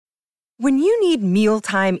When you need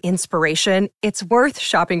mealtime inspiration, it's worth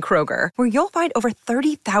shopping Kroger, where you'll find over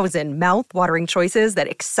 30,000 mouth-watering choices that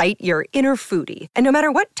excite your inner foodie. And no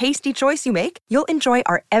matter what tasty choice you make, you'll enjoy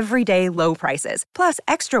our everyday low prices, plus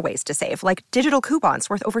extra ways to save, like digital coupons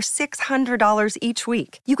worth over $600 each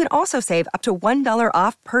week. You can also save up to $1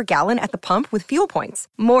 off per gallon at the pump with fuel points.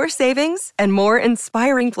 More savings and more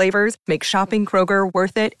inspiring flavors make shopping Kroger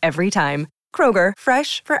worth it every time. Kroger,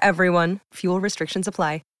 fresh for everyone. Fuel restrictions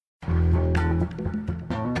apply.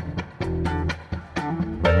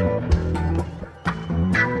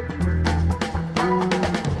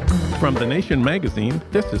 From The Nation magazine,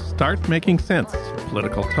 this is Start Making Sense,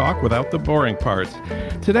 political talk without the boring parts.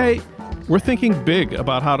 Today, we're thinking big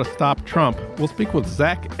about how to stop Trump. We'll speak with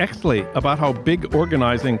Zach Exley about how big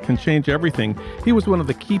organizing can change everything. He was one of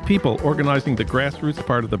the key people organizing the grassroots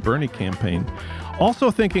part of the Bernie campaign. Also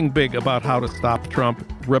thinking big about how to stop Trump,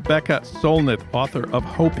 Rebecca Solnit, author of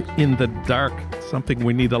Hope in the Dark, something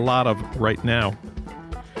we need a lot of right now.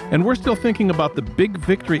 And we're still thinking about the big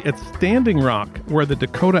victory at Standing Rock, where the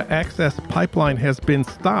Dakota Access Pipeline has been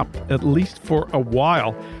stopped, at least for a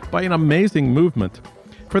while, by an amazing movement.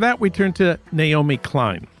 For that, we turn to Naomi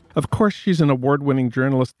Klein. Of course, she's an award-winning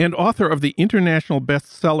journalist and author of the international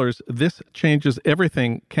bestsellers This Changes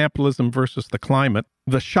Everything, Capitalism versus the Climate,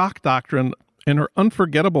 The Shock Doctrine, and her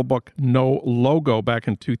unforgettable book, No Logo, back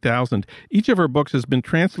in 2000. Each of her books has been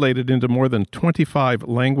translated into more than 25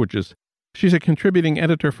 languages. She's a contributing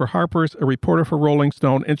editor for Harper's, a reporter for Rolling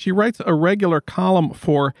Stone, and she writes a regular column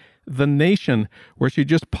for The Nation, where she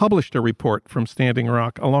just published a report from Standing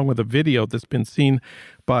Rock, along with a video that's been seen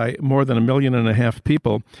by more than 1.5 million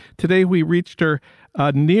people. Today, we reached her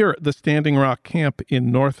near the Standing Rock camp in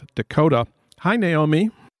North Dakota. Hi,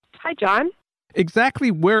 Naomi. Hi, John. Exactly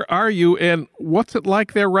where are you, and what's it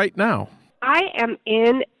like there right now? I am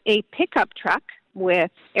in a pickup truck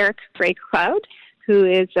with Eric Greycloud, who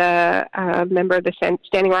is a member of the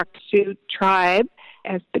Standing Rock Sioux tribe,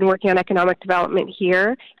 has been working on economic development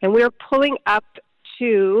here. And we're pulling up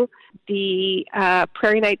to the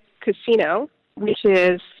Prairie Night Casino, which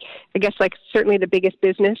is, I guess, like certainly the biggest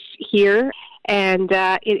business here. And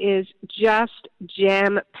it is just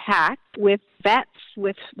jam-packed with vets,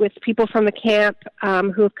 with people from the camp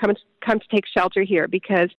who have come to take shelter here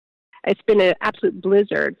because it's been an absolute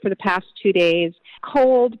blizzard for the past 2 days.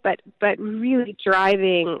 Cold, but really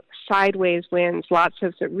driving sideways winds, lots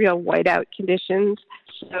of real whiteout conditions.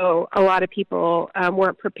 So a lot of people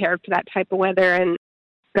weren't prepared for that type of weather. And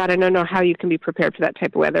God, I don't know how you can be prepared for that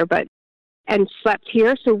type of weather, and slept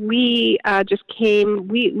here. So we just came.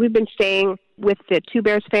 We've been staying with the Two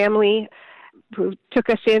Bears family who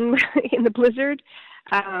took us in the blizzard.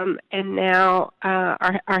 And now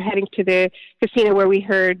are heading to the casino where we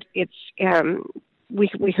heard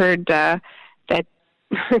we heard that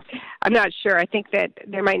I'm not sure. I think that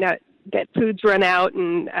there might not that food's run out,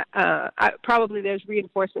 and probably there's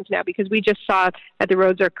reinforcements now because we just saw that the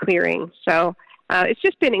roads are clearing. So it's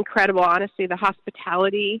just been incredible, honestly, the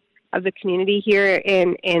hospitality of the community here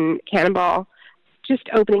in Cannonball, just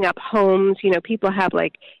opening up homes. People have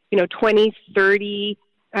 20, 30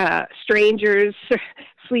 strangers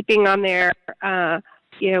sleeping on their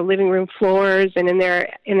living room floors and in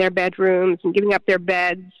their bedrooms and giving up their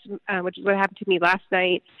beds, which is what happened to me last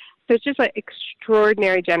night. So it's just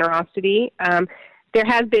extraordinary generosity. There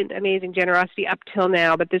has been amazing generosity up till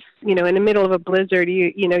now, but this, in the middle of a blizzard,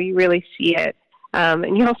 you really see it.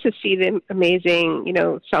 And you also see the amazing,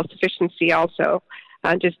 self-sufficiency also,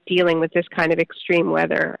 just dealing with this kind of extreme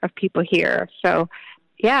weather of people here. So,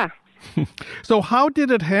 yeah. So how did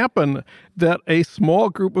it happen that a small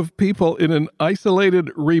group of people in an isolated,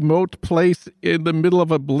 remote place in the middle of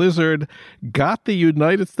a blizzard got the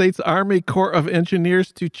United States Army Corps of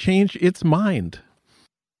Engineers to change its mind?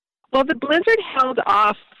 Well, the blizzard held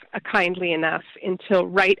off kindly enough until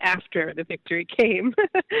right after the victory came.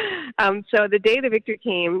 So the day the victory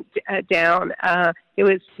came down, it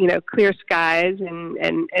was, clear skies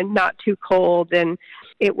and not too cold. And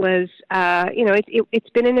it was, it's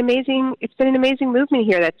been an amazing movement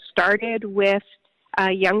here that started with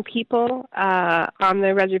young people on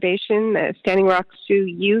the reservation. The Standing Rock Sioux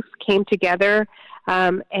youth came together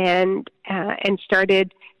and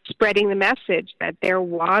started spreading the message that their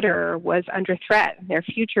water was under threat, their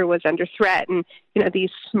future was under threat. And, these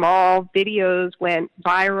small videos went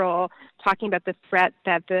viral talking about the threat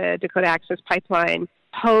that the Dakota Access Pipeline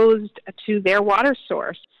posed to their water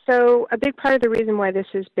source. So a big part of the reason why this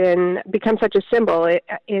has become such a symbol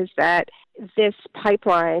is that this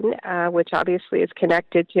pipeline, which obviously is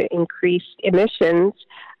connected to increased emissions,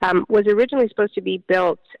 was originally supposed to be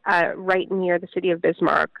built right near the city of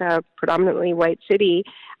Bismarck, a predominantly white city,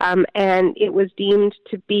 and it was deemed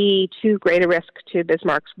to be too great a risk to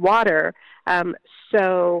Bismarck's water.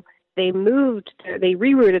 So they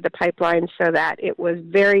rerouted the pipeline so that it was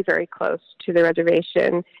very, very close to the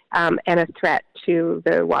reservation and a threat to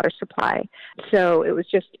the water supply. So it was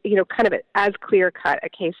just, kind of as clear-cut a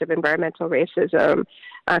case of environmental racism,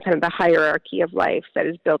 kind of the hierarchy of life that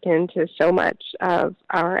is built into so much of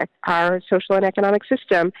our social and economic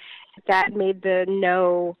system. That made the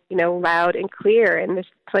no, loud and clear, and this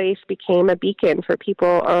place became a beacon for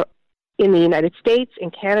people in the United States, in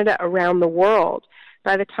Canada, around the world.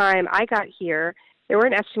 By the time I got here, there were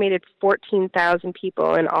an estimated 14,000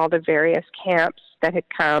 people in all the various camps that had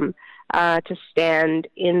come to stand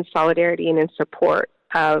in solidarity and in support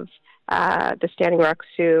of the Standing Rock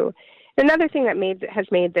Sioux. Another thing that has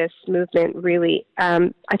made this movement really, I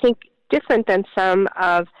think, different than some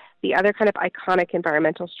of the other kind of iconic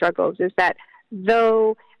environmental struggles is that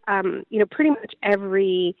though, pretty much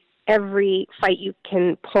every fight you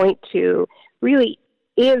can point to really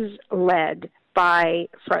is led by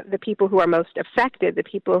the people who are most affected, the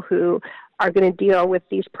people who are going to deal with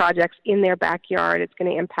these projects in their backyard. It's going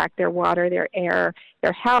to impact their water, their air,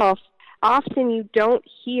 their health. Often you don't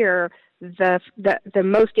hear the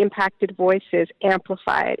most impacted voices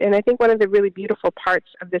amplified. And I think one of the really beautiful parts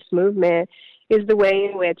of this movement is the way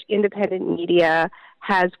in which independent media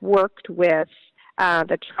has worked with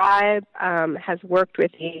the tribe, has worked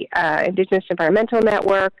with the Indigenous Environmental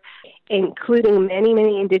Network, including many,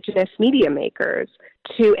 many Indigenous media makers,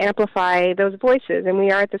 to amplify those voices. And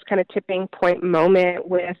we are at this kind of tipping point moment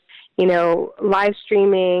with, live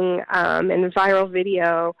streaming and viral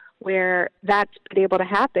video where that's been able to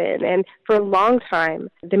happen. And for a long time,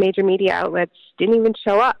 the major media outlets didn't even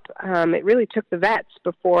show up. It really took the vets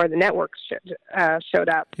before the networks showed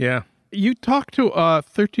up. Yeah. You talked to a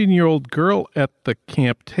 13-year-old girl at the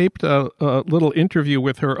camp, taped a little interview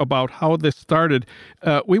with her about how this started.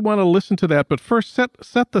 We want to listen to that, but first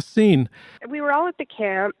set the scene. We were all at the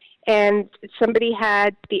camp, and somebody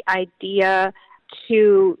had the idea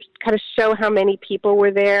to kind of show how many people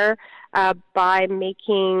were there by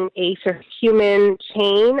making a sort of human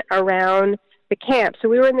chain around the camp. So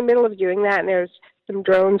we were in the middle of doing that, and there's some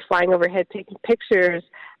drones flying overhead taking pictures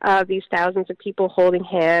of these thousands of people holding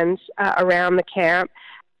hands around the camp.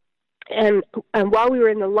 And while we were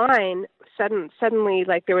in the line, suddenly,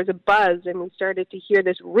 like, there was a buzz, and we started to hear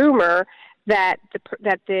this rumor that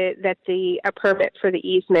a permit for the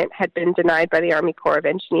easement had been denied by the Army Corps of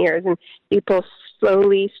Engineers, and people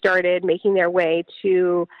slowly started making their way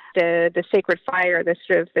to the sacred fire, the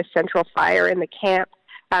central fire in the camp.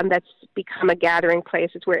 That's become a gathering place.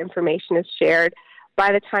 It's where information is shared.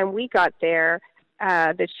 By the time we got there,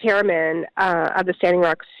 the chairman of the Standing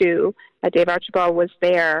Rock Sioux, Dave Archibald, was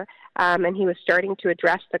there, and he was starting to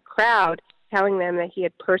address the crowd, telling them that he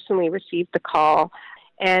had personally received the call.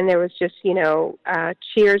 And there was just,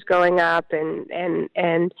 cheers going up and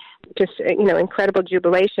just, incredible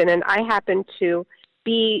jubilation. And I happened to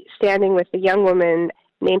be standing with a young woman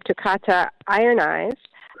named Tokata Iron Eyes,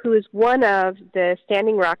 who is one of the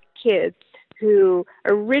Standing Rock kids who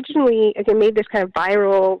originally, again, made this kind of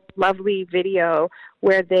viral, lovely video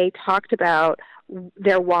where they talked about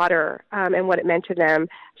their water and what it meant to them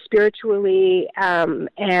spiritually and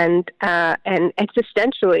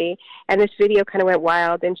existentially. And this video kind of went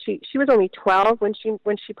wild. And she was only 12 when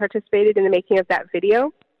she participated in the making of that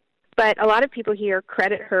video. But a lot of people here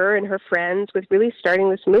credit her and her friends with really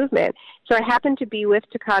starting this movement. So I happened to be with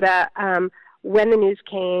Tokata when the news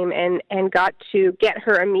came and got to get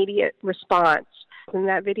her immediate response. And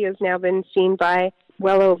that video has now been seen by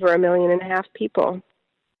well over 1.5 million people.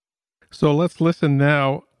 So let's listen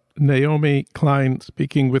now. Naomi Klein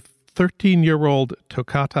speaking with 13-year-old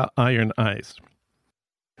Tokata Iron Eyes.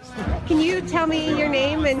 Can you tell me your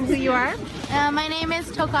name and who you are? My name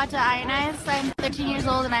is Tokata Iron Eyes. I'm 13 years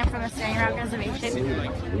old and I'm from the Standing Rock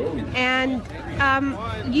Reservation. And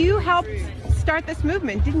you helped start this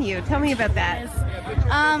movement, didn't you? Tell me about that.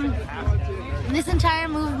 This entire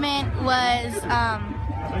movement was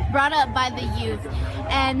brought up by the youth,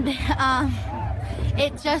 and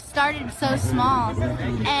it just started so small,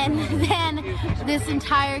 and then this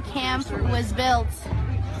entire camp was built,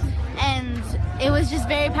 and it was just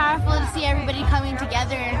very powerful to see everybody coming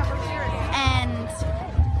together and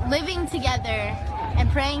living together and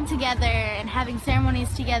praying together and having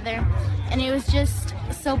ceremonies together, and it was just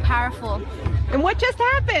so powerful. And what just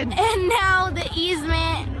happened? And now the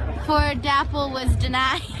easement for DAPL was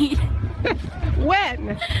denied.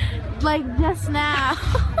 When? Like just now.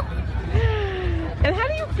 And how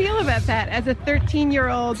do you feel about that as a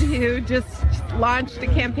 13-year-old who just launched a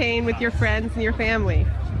campaign with your friends and your family?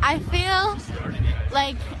 I feel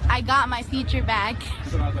like I got my future back.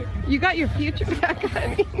 You got your future back,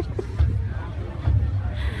 honey.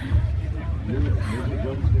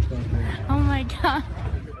 Oh my God.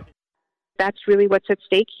 That's really what's at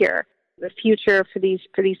stake here. The future for these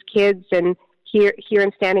kids and here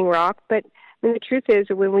in Standing Rock. But I mean, the truth is,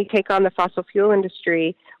 when we take on the fossil fuel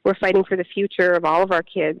industry, we're fighting for the future of all of our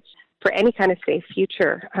kids, for any kind of safe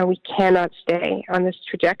future. We cannot stay on this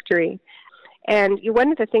trajectory. And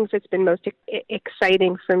one of the things that's been most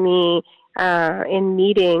exciting for me in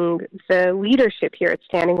meeting the leadership here at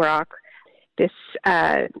Standing Rock, this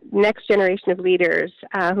next generation of leaders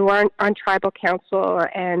who are on tribal council,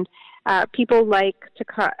 and people like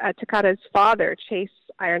Takata's father, Chase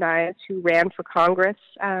Iron Eyes, who ran for Congress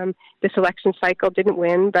this election cycle, didn't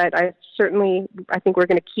win, but I think we're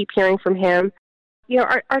going to keep hearing from him.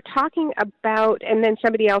 Are talking about, and then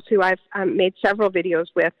somebody else who I've made several videos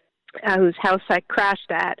with, whose house I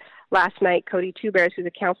crashed at last night, Cody Two Bears, who's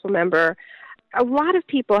a council member. A lot of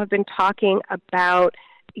people have been talking about,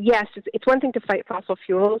 yes, it's one thing to fight fossil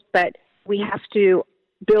fuels, but we have to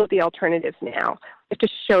build the alternatives now. We have to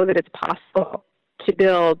show that it's possible to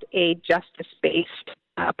build a justice-based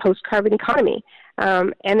post-carbon economy.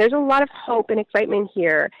 And there's a lot of hope and excitement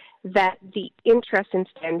here that the interest in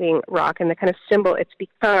Standing Rock and the kind of symbol it's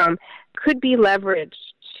become could be leveraged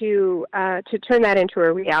to turn that into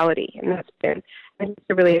a reality. And that's been, I think,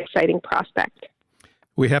 a really exciting prospect.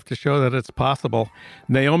 We have to show that it's possible.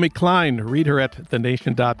 Naomi Klein, read her at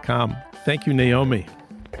thenation.com. Thank you, Naomi.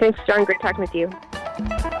 Thanks, John. Great talking with you.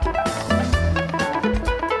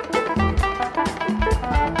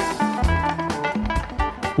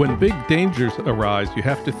 When big dangers arise, you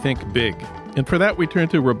have to think big. And for that, we turn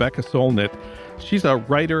to Rebecca Solnit. She's a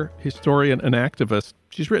writer, historian, and activist.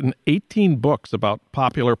 She's written 18 books about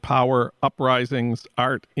popular power, uprisings,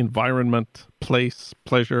 art, environment, place,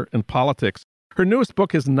 pleasure, and politics. Her newest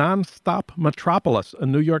book is Nonstop Metropolis, a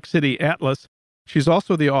New York City atlas. She's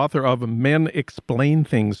also the author of Men Explain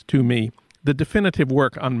Things to Me, the definitive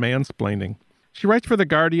work on mansplaining. She writes for The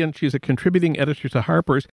Guardian. She's a contributing editor to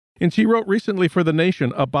Harper's, and she wrote recently for The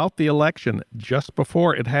Nation about the election just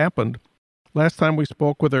before it happened. Last time we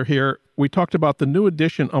spoke with her here, we talked about the new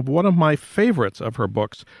edition of one of my favorites of her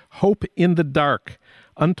books, Hope in the Dark,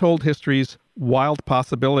 Untold Histories, Wild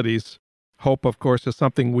Possibilities. Hope, of course, is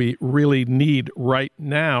something we really need right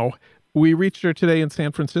now. We reached her today in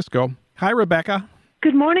San Francisco. Hi, Rebecca.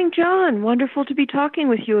 Good morning, John. Wonderful to be talking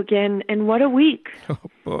with you again, and what a week. Oh,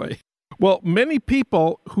 boy. Well, many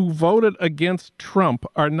people who voted against Trump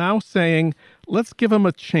are now saying, let's give him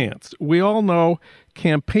a chance. We all know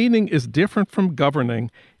campaigning is different from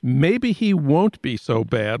governing. Maybe he won't be so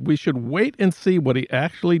bad. We should wait and see what he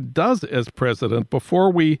actually does as president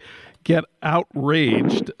before we get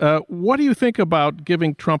outraged. What do you think about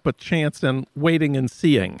giving Trump a chance and waiting and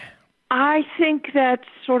seeing? I think that's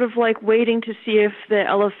sort of like waiting to see if the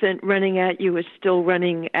elephant running at you is still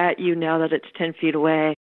running at you now that it's 10 feet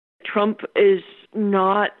away. Trump is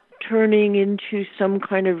not turning into some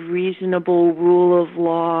kind of reasonable rule of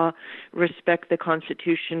law, respect the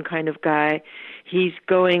Constitution kind of guy. He's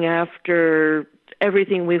going after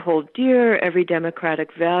everything we hold dear, every democratic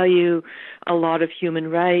value, a lot of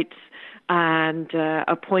human rights, and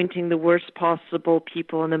appointing the worst possible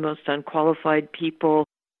people and the most unqualified people,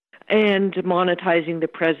 and monetizing the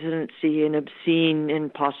presidency in obscene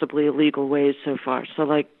and possibly illegal ways so far.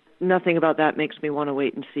 So, nothing about that makes me want to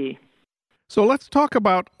wait and see. So let's talk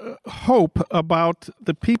about hope, about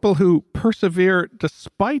the people who persevere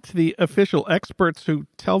despite the official experts who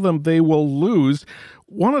tell them they will lose.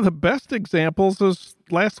 One of the best examples is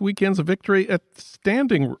last weekend's victory at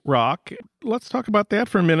Standing Rock. Let's talk about that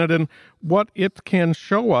for a minute and what it can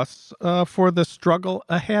show us for the struggle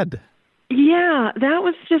ahead. Yeah, that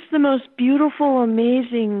was just the most beautiful,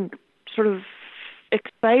 amazing, sort of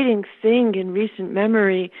exciting thing in recent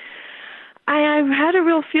memory. I had a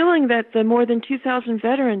real feeling that the more than 2,000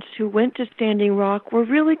 veterans who went to Standing Rock were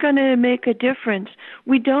really going to make a difference.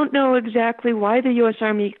 We don't know exactly why the U.S.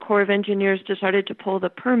 Army Corps of Engineers decided to pull the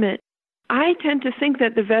permit. I tend to think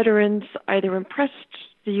that the veterans either impressed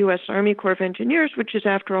the U.S. Army Corps of Engineers, which is,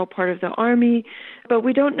 after all, part of the Army, but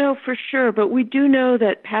we don't know for sure. But we do know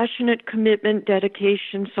that passionate commitment,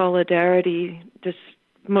 dedication, solidarity, this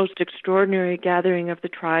most extraordinary gathering of the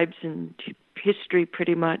tribes in history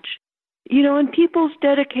pretty much, And people's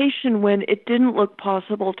dedication when it didn't look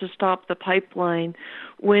possible to stop the pipeline,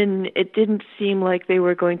 when it didn't seem like they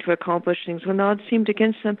were going to accomplish things, when odds seemed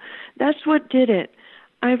against them, that's what did it.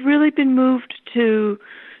 I've really been moved to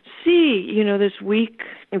see, this week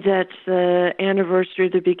that's the anniversary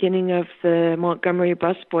of the beginning of the Montgomery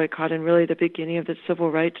bus boycott and really the beginning of the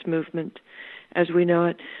civil rights movement as we know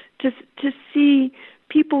it, to see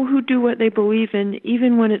people who do what they believe in,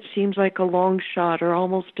 even when it seems like a long shot or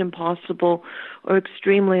almost impossible or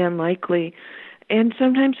extremely unlikely. And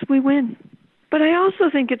sometimes we win. But I also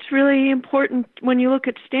think it's really important when you look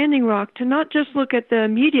at Standing Rock to not just look at the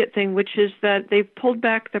immediate thing, which is that they've pulled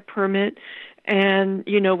back the permit and,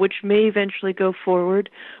 which may eventually go forward,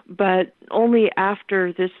 but only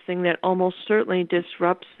after this thing that almost certainly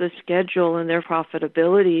disrupts the schedule and their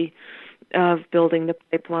profitability of building the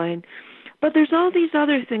pipeline. But there's all these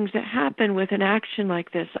other things that happen with an action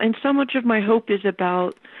like this. And so much of my hope is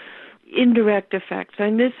about indirect effects.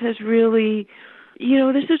 And this has really,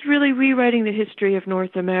 this is really rewriting the history of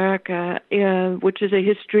North America, which is a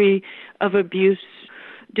history of abuse,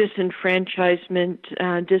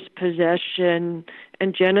 disenfranchisement, dispossession,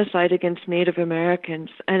 and genocide against Native Americans.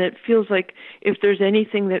 And it feels like if there's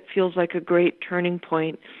anything that feels like a great turning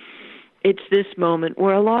point, it's this moment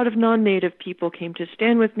where a lot of non-Native people came to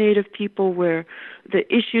stand with Native people, where the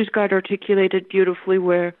issues got articulated beautifully,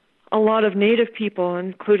 where a lot of Native people,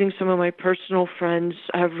 including some of my personal friends,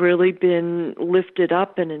 have really been lifted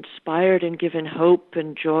up and inspired and given hope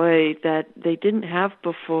and joy that they didn't have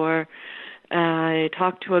before. I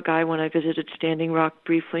talked to a guy when I visited Standing Rock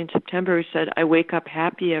briefly in September who said, I wake up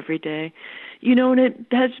happy every day. And it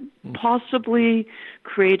has possibly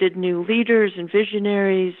created new leaders and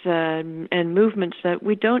visionaries and movements that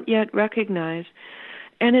we don't yet recognize.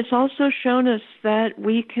 And it's also shown us that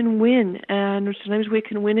we can win, and sometimes we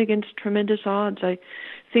can win against tremendous odds. I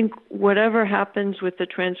think whatever happens with the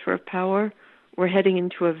transfer of power, we're heading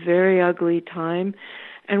into a very ugly time,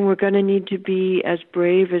 and we're going to need to be as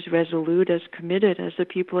brave, as resolute, as committed as the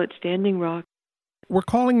people at Standing Rock. We're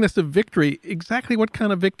calling this a victory. Exactly what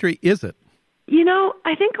kind of victory is it?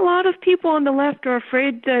 I think a lot of people on the left are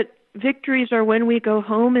afraid that victories are when we go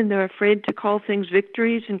home, and they're afraid to call things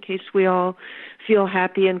victories in case we all feel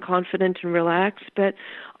happy and confident and relaxed. But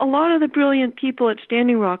a lot of the brilliant people at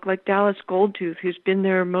Standing Rock, like Dallas Goldtooth, who's been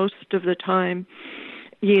there most of the time,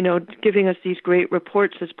 giving us these great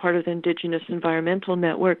reports as part of the Indigenous Environmental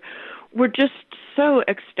Network, were just so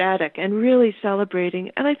ecstatic and really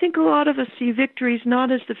celebrating. And I think a lot of us see victories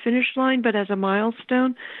not as the finish line, but as a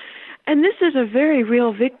milestone. And this is a very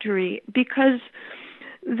real victory because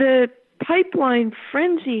the pipeline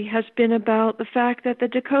frenzy has been about the fact that the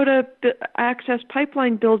Dakota Access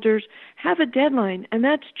Pipeline builders have a deadline, and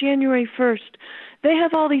that's January 1st. They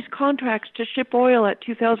have all these contracts to ship oil at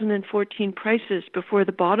 2014 prices before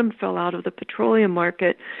the bottom fell out of the petroleum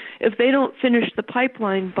market. If they don't finish the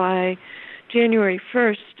pipeline by January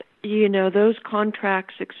 1st, those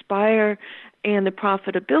contracts expire and the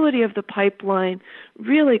profitability of the pipeline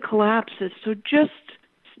really collapses. So just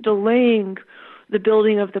delaying the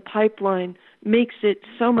building of the pipeline makes it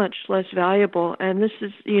so much less valuable. And this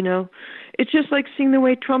is, it's just like seeing the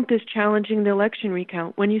way Trump is challenging the election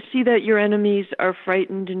recount. When you see that your enemies are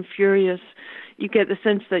frightened and furious, you get the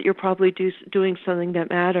sense that you're probably doing something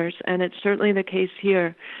that matters. And it's certainly the case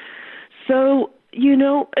here. So,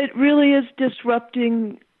 it really is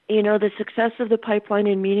disrupting the success of the pipeline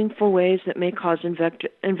in meaningful ways that may cause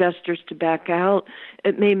investors to back out.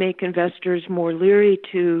 It may make investors more leery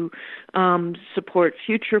to support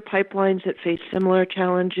future pipelines that face similar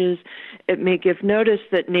challenges. It may give notice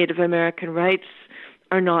that Native American rights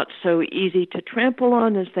are not so easy to trample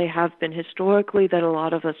on as they have been historically, that a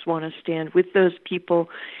lot of us want to stand with those people,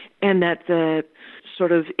 and that the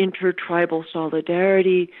sort of intertribal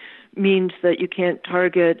solidarity means that you can't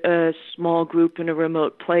target a small group in a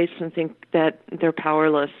remote place and think that they're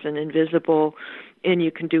powerless and invisible and you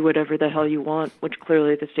can do whatever the hell you want, which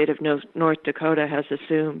clearly the state of North Dakota has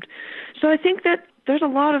assumed. So I think that there's a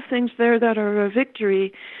lot of things there that are a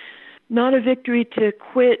victory, not a victory to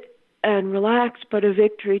quit and relax, but a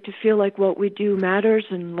victory to feel like what we do matters,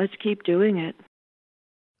 and let's keep doing it.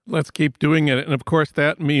 Let's keep doing it. And of course,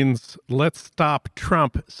 that means let's stop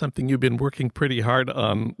Trump, something you've been working pretty hard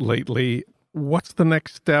on lately. What's the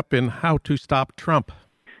next step in how to stop Trump?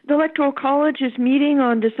 The Electoral College is meeting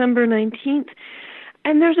on December 19th,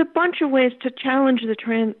 and there's a bunch of ways to challenge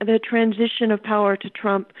the transition of power to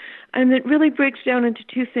Trump. And it really breaks down into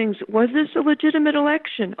two things. Was this a legitimate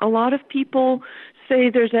election? A lot of people say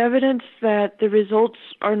there's evidence that the results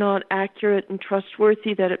are not accurate and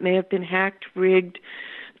trustworthy, that it may have been hacked, rigged,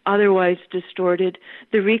 otherwise distorted.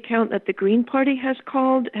 The recount that the Green Party has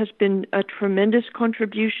called has been a tremendous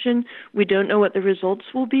contribution. We don't know what the results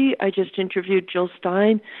will be. I just interviewed Jill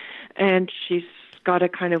Stein, and she's got a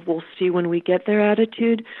kind of we'll see when we get there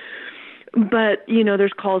attitude. But,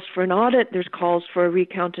 there's calls for an audit, there's calls for a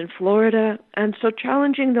recount in Florida, and so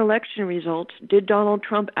challenging the election results, did Donald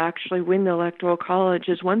Trump actually win the Electoral College,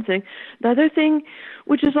 is one thing. The other thing,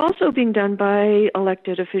 which is also being done by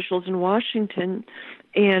elected officials in Washington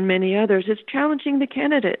and many others, is challenging the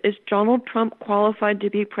candidate. Is Donald Trump qualified to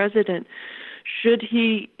be president? Should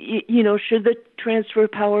he, should the transfer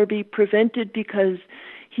of power be prevented because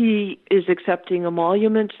he is accepting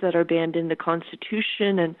emoluments that are banned in the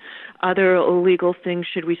Constitution and other illegal things?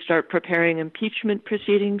 Should we start preparing impeachment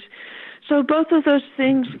proceedings? So both of those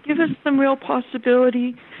things give us some real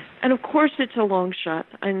possibility. And of course, it's a long shot,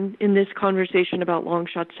 and in this conversation about long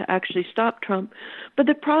shots, to actually stop Trump. But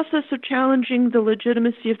the process of challenging the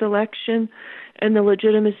legitimacy of the election and the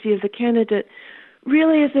legitimacy of the candidate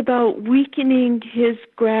really is about weakening his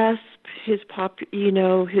grasp, his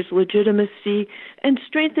legitimacy, and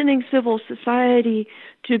strengthening civil society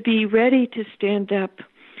to be ready to stand up.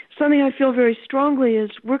 Something I feel very strongly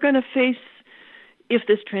is we're going to face, if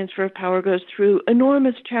this transfer of power goes through,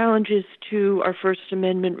 enormous challenges to our First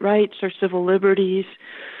Amendment rights, our civil liberties,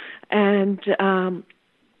 and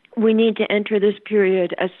we need to enter this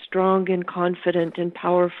period as strong and confident and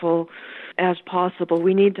powerful as possible.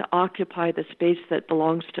 We need to occupy the space that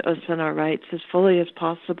belongs to us and our rights as fully as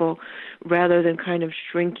possible, rather than kind of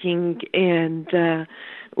shrinking and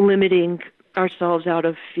limiting ourselves out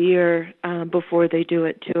of fear before they do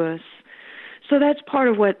it to us. So that's part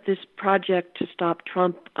of what this project to stop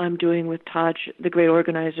Trump I'm doing with Taj, the great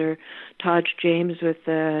organizer, Taj James with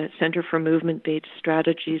the Center for Movement-Based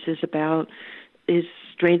Strategies is about, is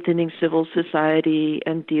strengthening civil society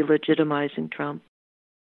and delegitimizing Trump.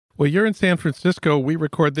 Well, you're in San Francisco. We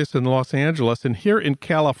record this in Los Angeles. And here in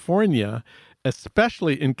California,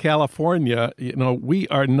 especially in California, we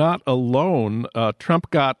are not alone.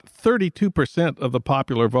 Trump got 32% of the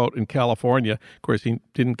popular vote in California. Of course, he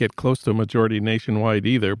didn't get close to a majority nationwide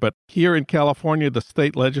either. But here in California, the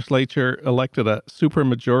state legislature elected a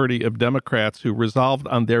supermajority of Democrats who resolved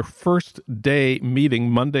on their first day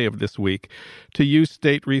meeting Monday of this week to use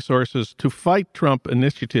state resources to fight Trump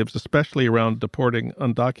initiatives, especially around deporting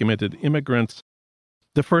undocumented immigrants.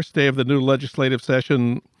 The first day of the new legislative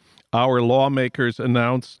session, our lawmakers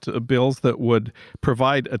announced bills that would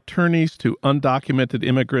provide attorneys to undocumented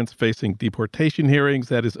immigrants facing deportation hearings,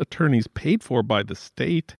 that is, attorneys paid for by the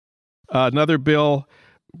state. Another bill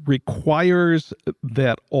requires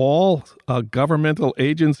that all governmental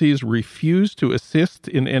agencies refuse to assist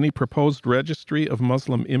in any proposed registry of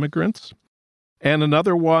Muslim immigrants. And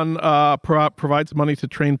another one provides money to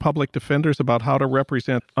train public defenders about how to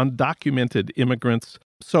represent undocumented immigrants.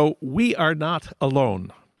 So we are not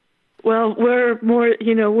alone. Well, we're more,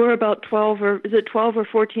 we're about 12 or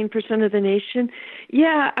 14% of the nation.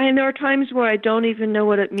 Yeah, and there are times where I don't even know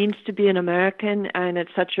what it means to be an American, and it's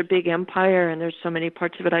such a big empire, and there's so many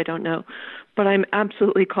parts of it I don't know. But I'm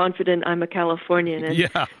absolutely confident I'm a Californian, and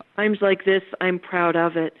times like this, I'm proud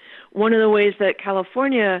of it. One of the ways that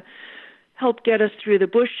California helped get us through the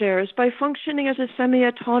Bush era is by functioning as a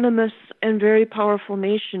semi-autonomous and very powerful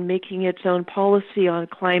nation, making its own policy on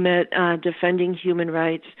climate, defending human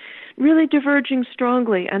rights, really diverging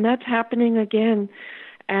strongly. And that's happening again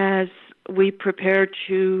as we prepare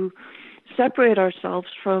to separate ourselves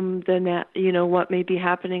from what may be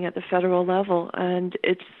happening at the federal level. And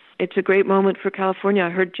it's a great moment for California. I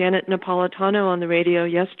heard Janet Napolitano on the radio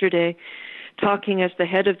yesterday talking as the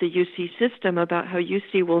head of the UC system about how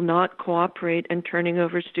UC will not cooperate in turning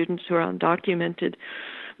over students who are undocumented.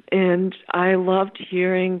 And I loved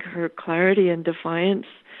hearing her clarity and defiance,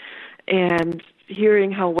 and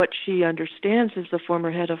hearing how what she understands as the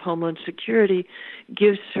former head of Homeland Security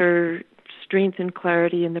gives her strength and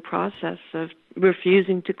clarity in the process of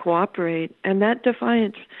refusing to cooperate. And that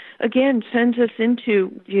defiance, again, sends us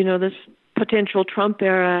into, this potential Trump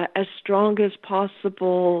era as strong as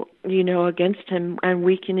possible, against him and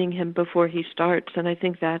weakening him before he starts. And I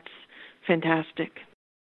think that's fantastic.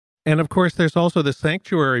 And of course, there's also the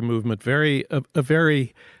sanctuary movement, very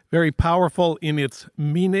powerful in its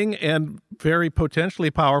meaning and very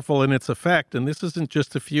potentially powerful in its effect. And this isn't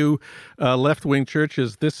just a few left-wing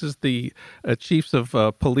churches. This is the chiefs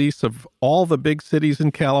of police of all the big cities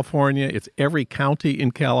in California. It's every county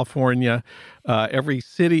in California, every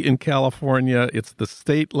city in California. It's the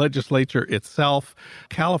state legislature itself.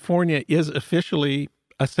 California is officially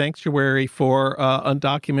a sanctuary for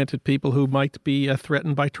undocumented people who might be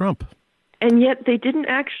threatened by Trump. And yet they didn't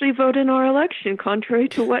actually vote in our election, contrary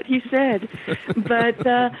to what he said. But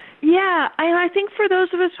I think for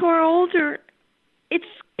those of us who are older,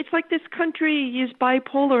 it's like this country is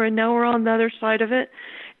bipolar, and now we're on the other side of it.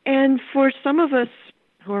 And for some of us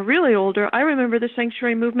who are really older, I remember the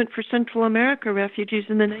sanctuary movement for Central America refugees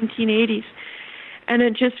in the 1980s. And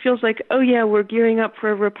it just feels like, oh yeah, we're gearing up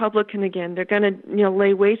for a Republican again. They're going to,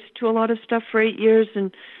 lay waste to a lot of stuff for 8 years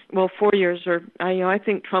 4 years, or I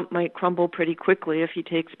think Trump might crumble pretty quickly if he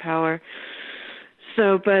takes power.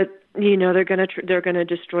 So, but they're going to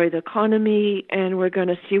destroy the economy, and we're going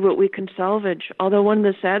to see what we can salvage. Although one of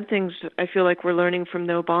the sad things I feel like we're learning from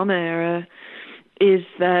the Obama era is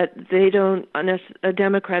that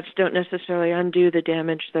Democrats don't necessarily undo the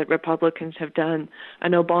damage that Republicans have done.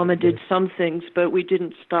 And Obama did some things, but we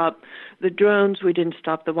didn't stop the drones, we didn't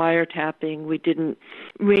stop the wiretapping, we didn't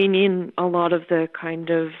rein in a lot of the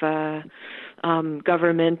kind of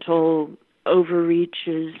governmental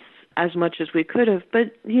overreaches as much as we could have.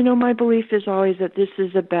 But, my belief is always that this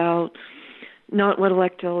is about not what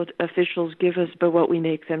elected officials give us, but what we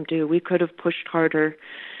make them do. We could have pushed harder.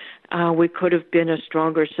 We could have been a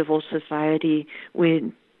stronger civil society.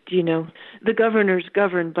 The governor's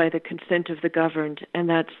governed by the consent of the governed, and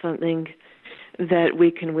that's something that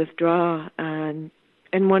we can withdraw. And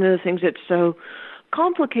one of the things that's so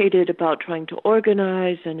complicated about trying to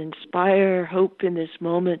organize and inspire hope in this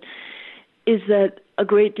moment is that a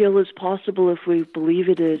great deal is possible if we believe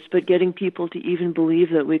it is, but getting people to even believe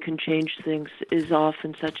that we can change things is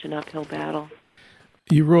often such an uphill battle.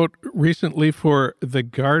 You wrote recently for The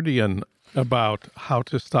Guardian about how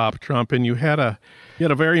to stop Trump, and you had a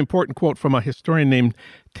very important quote from a historian named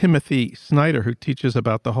Timothy Snyder, who teaches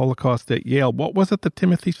about the Holocaust at Yale. What was it that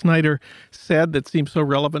Timothy Snyder said that seems so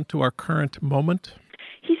relevant to our current moment?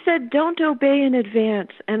 He said, "Don't obey in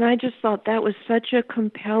advance," and I just thought that was such a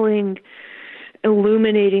compelling,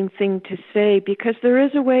 illuminating thing to say, because there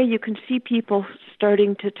is a way you can see people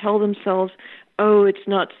starting to tell themselves, oh, it's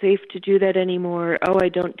not safe to do that anymore. Oh, I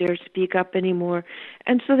don't dare speak up anymore.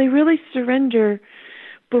 And so they really surrender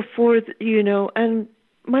before, and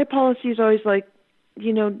my policy is always like,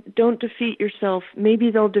 don't defeat yourself. Maybe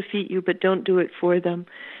they'll defeat you, but don't do it for them.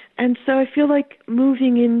 And so I feel like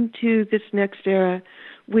moving into this next era,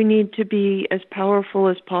 we need to be as powerful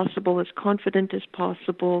as possible, as confident as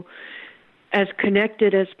possible, as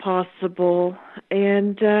connected as possible,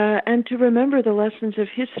 and to remember the lessons of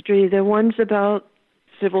history, the ones about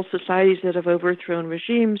civil societies that have overthrown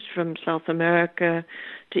regimes from South America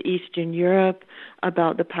to Eastern Europe,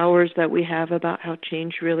 about the powers that we have, about how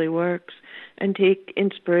change really works, and take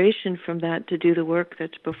inspiration from that to do the work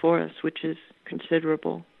that's before us, which is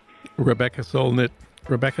considerable. Rebecca Solnit.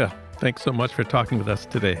 Rebecca, thanks so much for talking with us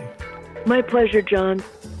today. My pleasure, John.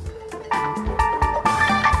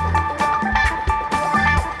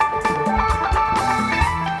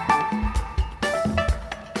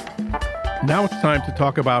 Now it's time to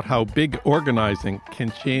talk about how big organizing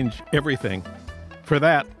can change everything. For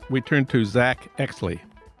that, we turn to Zach Exley.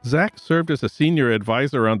 Zach served as a senior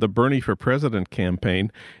advisor on the Bernie for President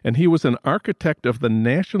campaign, and he was an architect of the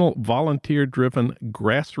national volunteer-driven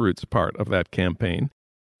grassroots part of that campaign.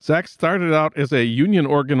 Zach started out as a union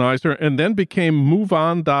organizer and then became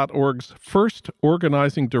MoveOn.org's first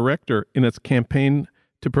organizing director in its campaign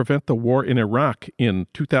to prevent the war in Iraq in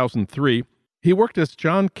 2003. He worked as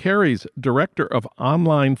John Kerry's director of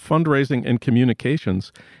online fundraising and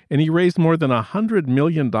communications, and he raised more than $100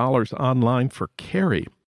 million online for Kerry.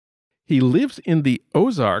 He lives in the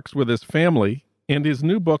Ozarks with his family, and his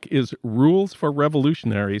new book is Rules for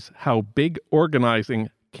Revolutionaries: How Big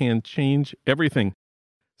Organizing Can Change Everything.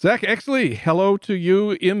 Zach Exley, hello to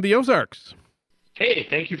you in the Ozarks. Hey,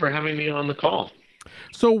 thank you for having me on the call.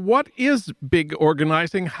 So what is big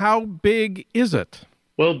organizing? How big is it?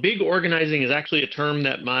 Well, big organizing is actually a term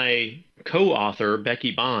that my co-author,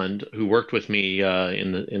 Becky Bond, who worked with me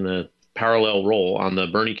in the parallel role on the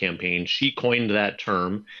Bernie campaign, she coined that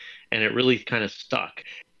term, and it really kind of stuck.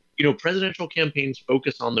 Presidential campaigns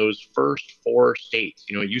focus on those first 4 states.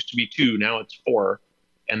 It used to be 2, now it's 4.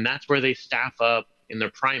 And that's where they staff up in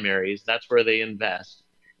their primaries. That's where they invest.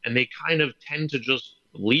 And they kind of tend to just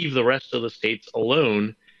leave the rest of the states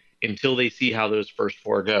alone until they see how those first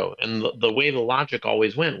 4 go. And the way the logic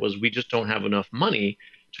always went was we just don't have enough money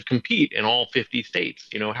to compete in all 50 states.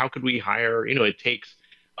 How could we hire, it takes,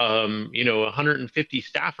 150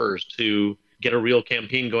 staffers to get a real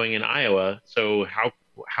campaign going in Iowa. So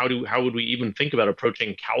how would we even think about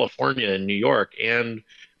approaching California and New York and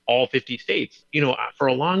all 50 states? For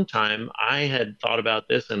a long time, I had thought about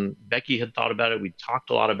this and Becky had thought about it. We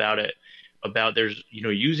talked a lot about it. about there's,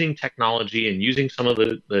 using technology and using some of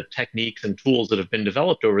the techniques and tools that have been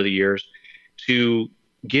developed over the years to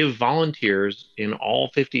give volunteers in all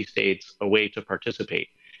 50 states a way to participate.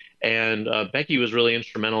 And Becky was really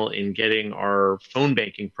instrumental in getting our phone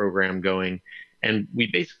banking program going. And we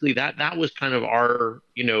basically, that was kind of our,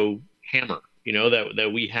 hammer,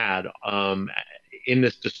 that we had in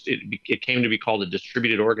this, it came to be called a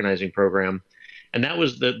distributed organizing program. And that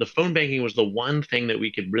was the phone banking was the one thing that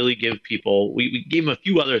we could really give people. We gave them a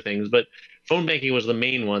few other things, but phone banking was the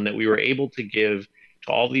main one that we were able to give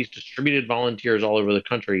to all these distributed volunteers all over the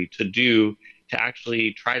country to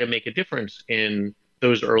actually try to make a difference in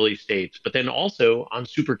those early states, but then also on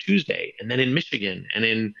Super Tuesday, and then in Michigan, and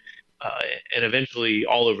and eventually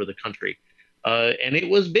all over the country. And it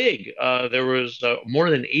was big. There was more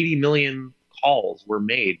than 80 million calls were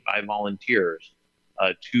made by volunteers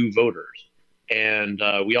to voters. And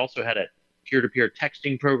we also had a peer-to-peer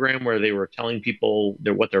texting program where they were telling people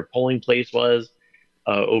what their polling place was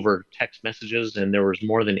over text messages. And there was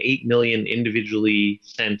more than 8 million individually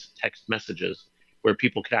sent text messages where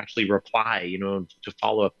people could actually reply, to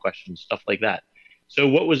follow-up questions, stuff like that. So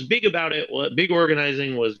what was big about it, big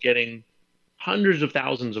organizing was getting hundreds of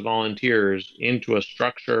thousands of volunteers into a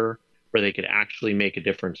structure where they could actually make a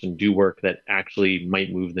difference and do work that actually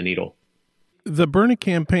might move the needle. The Bernie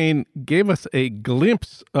campaign gave us a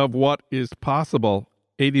glimpse of what is possible.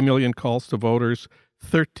 80 million calls to voters,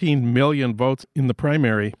 13 million votes in the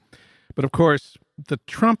primary. But of course, the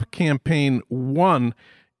Trump campaign won.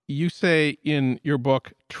 You say in your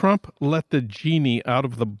book, Trump let the genie out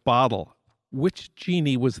of the bottle. Which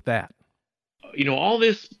genie was that? All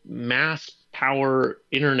this mass power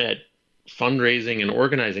internet fundraising and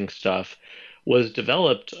organizing stuff was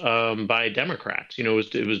developed by Democrats.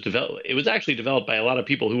 It was actually developed by a lot of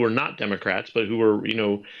people who were not Democrats, but who were,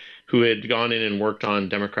 who had gone in and worked on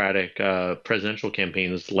Democratic presidential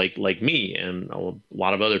campaigns like me and a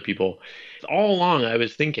lot of other people. All along, I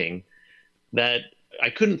was thinking that I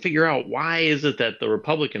couldn't figure out why is it that the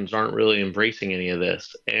Republicans aren't really embracing any of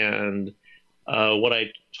this. And what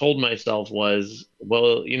I told myself was,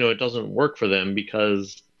 well, it doesn't work for them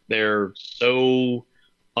because they're so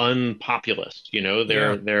unpopulist.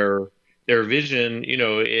 Their vision,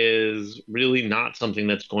 is really not something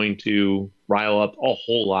that's going to rile up a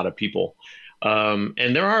whole lot of people.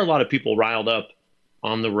 And there are a lot of people riled up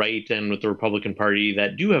on the right and with the Republican Party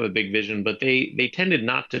that do have a big vision, but they tended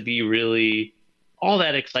not to be really all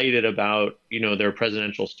that excited about, their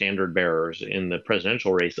presidential standard bearers in the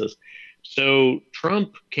presidential races. So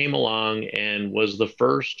Trump came along and was the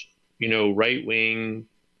first, right-wing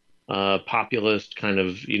populist kind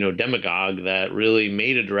of, demagogue that really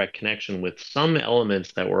made a direct connection with some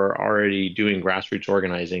elements that were already doing grassroots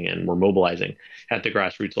organizing and were mobilizing at the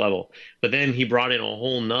grassroots level. But then he brought in a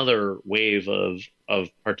whole nother wave of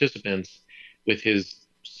participants with his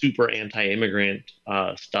super anti-immigrant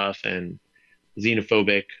stuff and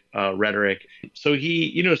xenophobic rhetoric. So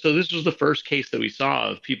so this was the first case that we saw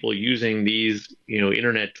of people using these,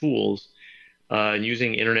 internet tools and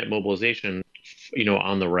using internet mobilization,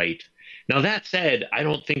 on the right. Now, that said, I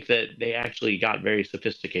don't think that they actually got very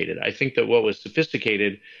sophisticated. I think that what was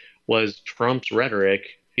sophisticated was Trump's rhetoric,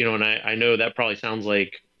 and I know that probably sounds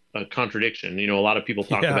like a contradiction. A lot of people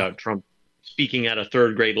talk about Trump speaking at a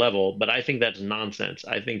third grade level, but I think that's nonsense.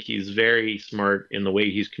 I think he's very smart in the way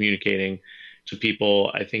he's communicating to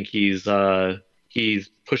people. I think he's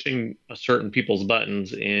pushing certain people's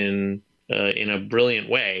buttons in a brilliant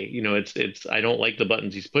way. I don't like the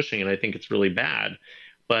buttons he's pushing, and I think it's really bad.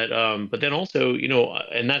 But then also,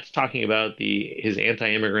 and that's talking about his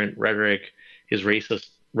anti-immigrant rhetoric, his racist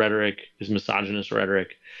rhetoric, his misogynist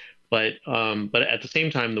rhetoric. But at the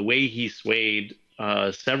same time, the way he swayed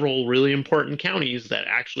several really important counties that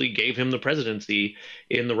actually gave him the presidency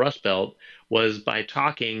in the Rust Belt was by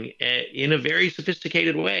talking in a very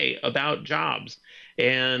sophisticated way about jobs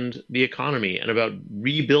and the economy and about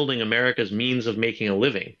rebuilding America's means of making a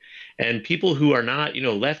living. And people who are not,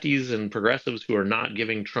 lefties and progressives who are not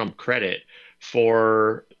giving Trump credit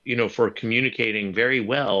for communicating very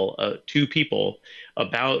well to people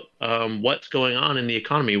about what's going on in the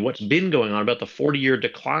economy, what's been going on, about the 40-year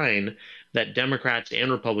decline that Democrats and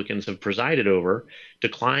Republicans have presided over,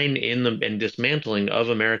 decline in the and dismantling of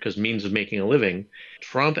America's means of making a living.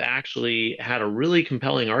 Trump actually had a really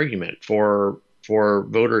compelling argument for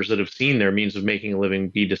voters that have seen their means of making a living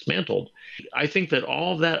be dismantled. I think that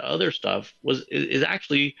all of that other stuff is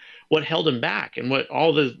actually what held him back, and what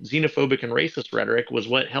all the xenophobic and racist rhetoric was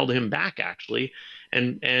what held him back, actually,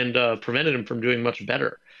 and prevented him from doing much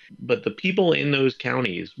better. But the people in those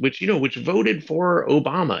counties, which voted for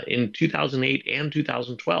Obama in 2008 and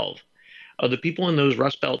 2012, of the people in those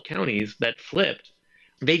Rust Belt counties that flipped,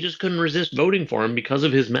 they just couldn't resist voting for him because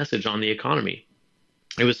of his message on the economy.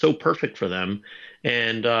 It was so perfect for them.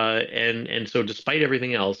 And so despite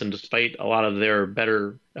everything else and despite a lot of their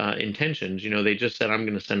better intentions, they just said, I'm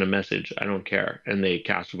going to send a message. I don't care. And they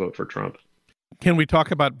cast a vote for Trump. Can we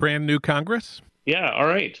talk about brand new Congress? Yeah. All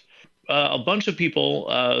right. A bunch of people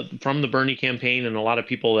from the Bernie campaign and a lot of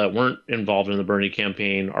people that weren't involved in the Bernie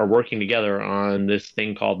campaign are working together on this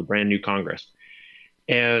thing called the brand new Congress.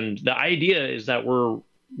 And the idea is that we're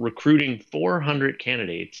recruiting 400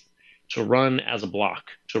 candidates to run as a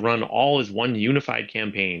block, to run all as one unified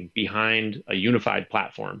campaign behind a unified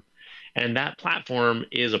platform. And that platform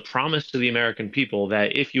is a promise to the American people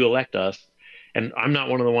that if you elect us, and I'm not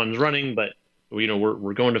one of the ones running, but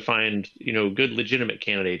we're going to find good legitimate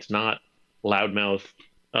candidates, not loudmouth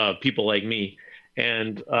people like me,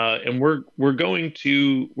 and we're going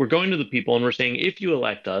to the people and we're saying, if you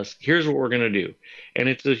elect us, here's what we're going to do, and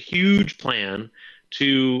it's a huge plan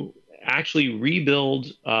to actually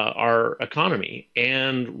rebuild our economy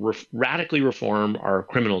and radically reform our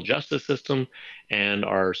criminal justice system and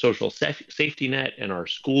our social safety net and our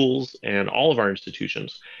schools and all of our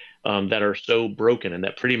institutions that are so broken and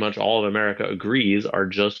that pretty much all of America agrees are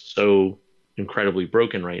just so incredibly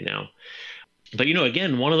broken right now. But,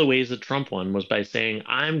 again, one of the ways that Trump won was by saying,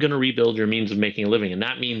 I'm going to rebuild your means of making a living. And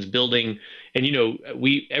that means building. And,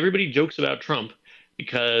 everybody jokes about Trump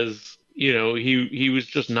because he was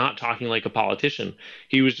just not talking like a politician.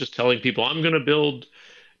 He was just telling people, I'm going to build,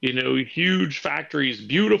 huge factories,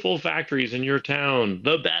 beautiful factories in your town,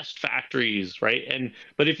 the best factories, right?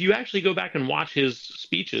 But if you actually go back and watch his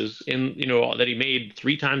speeches that he made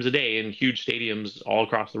 3 times a day in huge stadiums all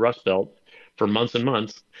across the Rust Belt for months and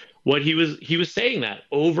months, what he was saying that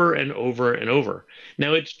over and over and over.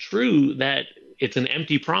 Now, it's true that it's an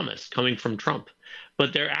empty promise coming from Trump,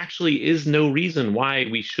 but there actually is no reason why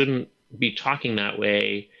we shouldn't be talking that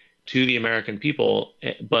way to the American people,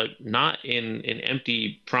 but not in an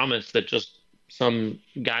empty promise that just some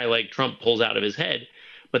guy like Trump pulls out of his head.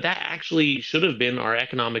 But that actually should have been our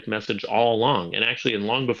economic message all along. And actually, and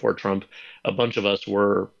long before Trump, a bunch of us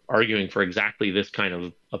were arguing for exactly this kind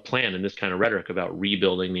of a plan and this kind of rhetoric about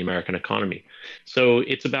rebuilding the American economy. So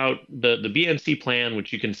it's about the BNC plan,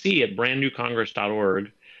 which you can see at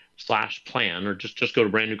brandnewcongress.org/plan, or just go to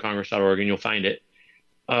brandnewcongress.org and you'll find it.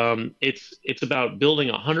 It's about building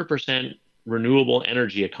 100% renewable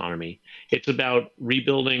energy economy. It's about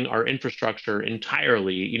rebuilding our infrastructure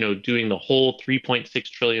entirely, doing the whole $3.6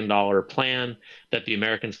 trillion plan that the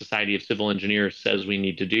American Society of Civil Engineers says we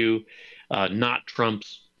need to do, not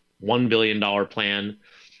Trump's $1 billion plan,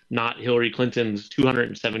 not Hillary Clinton's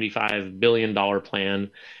 $275 billion plan,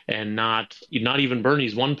 and not even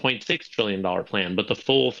Bernie's $1.6 trillion plan, but the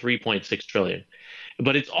full $3.6 trillion.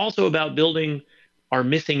 But it's also about building our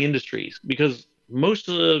missing industries, because most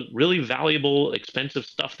of the really valuable, expensive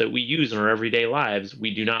stuff that we use in our everyday lives,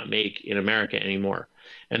 we do not make in America anymore.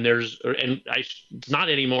 It's not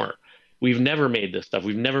anymore. We've never made this stuff.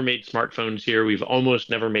 We've never made smartphones here. We've almost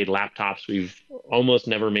never made laptops. We've almost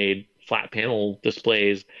never made flat panel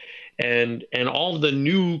displays. And all of the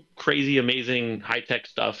new, crazy, amazing high-tech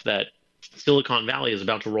stuff that Silicon Valley is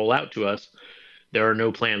about to roll out to us, there are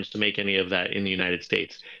no plans to make any of that in the United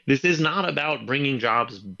States. This is not about bringing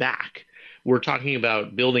jobs back. We're talking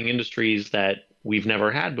about building industries that we've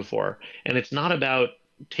never had before. And it's not about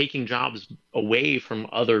taking jobs away from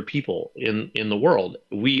other people in the world.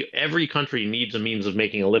 Every country needs a means of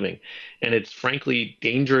making a living. And it's frankly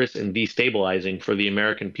dangerous and destabilizing for the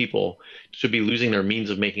American people to be losing their means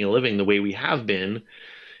of making a living the way we have been.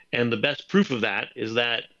 And the best proof of that is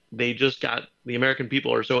that the American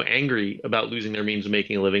people are so angry about losing their means of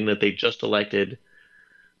making a living that they just elected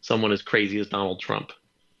someone as crazy as Donald Trump.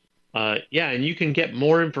 And you can get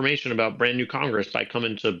more information about Brand New Congress by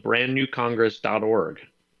coming to brandnewcongress.org.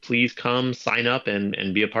 Please come sign up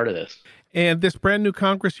and be a part of this. And this Brand New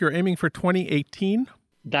Congress, you're aiming for 2018?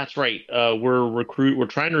 That's right. We're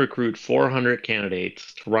trying to recruit 400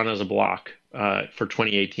 candidates to run as a block for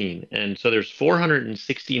 2018. And so there's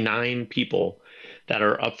 469 people that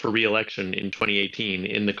are up for re-election in 2018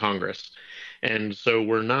 in the Congress. And so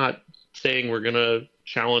we're not saying we're going to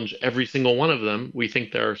challenge every single one of them. We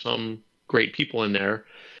think there are some great people in there.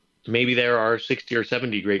 Maybe there are 60 or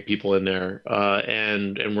 70 great people in there.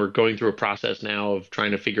 And we're going through a process now of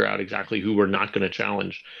trying to figure out exactly who we're not going to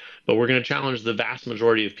challenge. But we're going to challenge the vast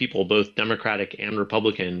majority of people, both Democratic and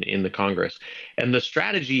Republican, in the Congress. And the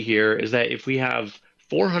strategy here is that if we have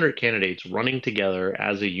 400 candidates running together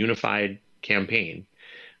as a unified campaign,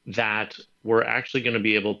 that we're actually going to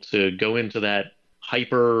be able to go into that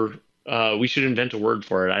hyper We should invent a word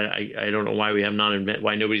for it. I don't know why we have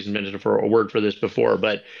why nobody's invented a word for this before,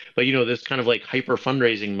 but this kind of like hyper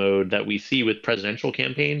fundraising mode that we see with presidential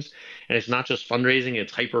campaigns, and it's not just fundraising,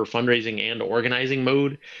 it's hyper fundraising and organizing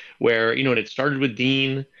mode, where and it started with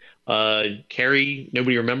Dean. Kerry,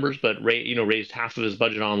 nobody remembers, but raised half of his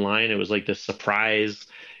budget online. It was like this surprise,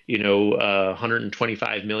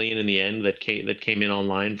 125 million in the end that came in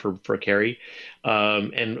online for Kerry,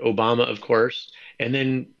 and Obama, of course, and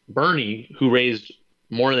then Bernie, who raised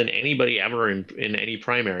more than anybody ever in any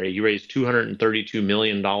primary. He raised $232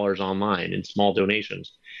 million online in small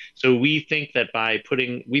donations. So we think that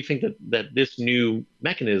that this new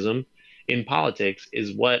mechanism in politics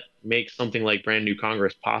is what makes something like Brand New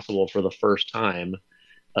Congress possible for the first time,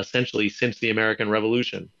 essentially since the American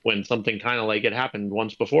Revolution, when something kind of like it happened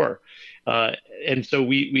once before. And so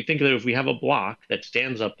we think that if we have a bloc that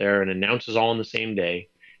stands up there and announces all on the same day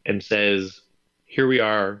and says, here we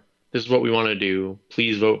are, this is what we want to do,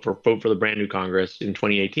 please vote for the Brand New Congress in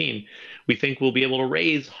 2018, we think we'll be able to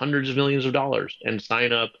raise hundreds of millions of dollars and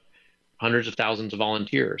sign up hundreds of thousands of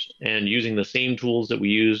volunteers. And using the same tools that we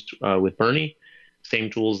used with Bernie, same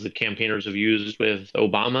tools that campaigners have used with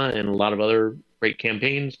Obama and a lot of other great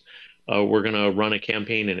campaigns, we're going to run a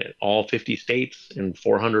campaign in all 50 states in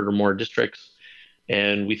 400 or more districts,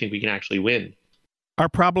 and we think we can actually win. Our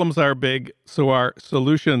problems are big, so our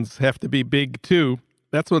solutions have to be big, too.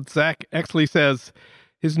 That's what Zach Exley says.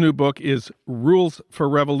 His new book is Rules for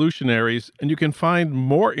Revolutionaries, and you can find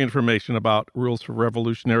more information about Rules for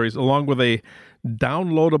Revolutionaries along with a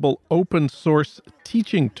downloadable open-source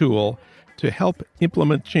teaching tool to help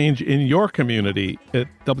implement change in your community at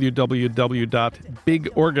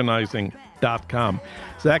www.bigorganizing.com.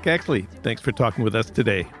 Zach Exley, thanks for talking with us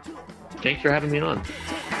today. Thanks for having me on.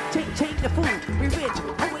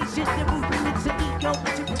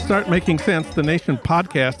 Start Making Sense, the Nation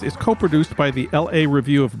podcast, is co-produced by the LA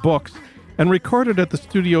Review of Books and recorded at the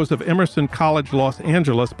studios of Emerson College, Los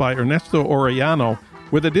Angeles by Ernesto Orellano,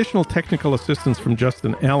 with additional technical assistance from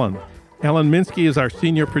Justin Allen. Alan Minsky is our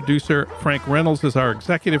senior producer. Frank Reynolds is our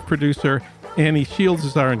executive producer. Annie Shields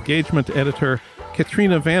is our engagement editor.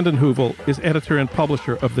 Katrina Vanden Heuvel is editor and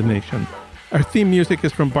publisher of The Nation. Our theme music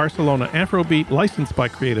is from Barcelona Afrobeat, licensed by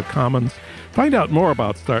Creative Commons. Find out more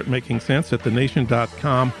about Start Making Sense at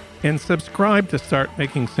thenation.com and subscribe to Start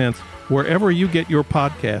Making Sense wherever you get your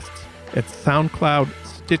podcasts at SoundCloud,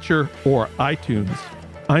 Stitcher, or iTunes.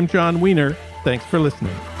 I'm John Wiener. Thanks for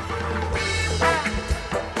listening.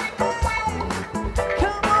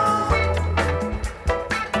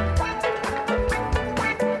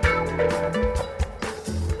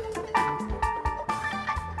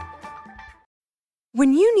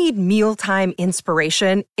 When you need mealtime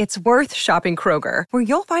inspiration, it's worth shopping Kroger, where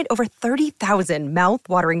you'll find over 30,000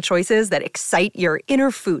 mouth-watering choices that excite your inner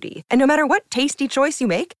foodie. And no matter what tasty choice you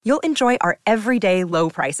make, you'll enjoy our everyday low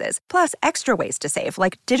prices, plus extra ways to save,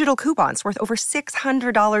 like digital coupons worth over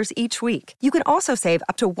 $600 each week. You can also save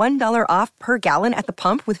up to $1 off per gallon at the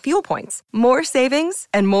pump with fuel points. More savings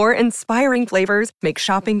and more inspiring flavors make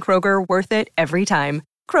shopping Kroger worth it every time.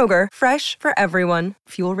 Kroger, fresh for everyone.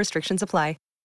 Fuel restrictions apply.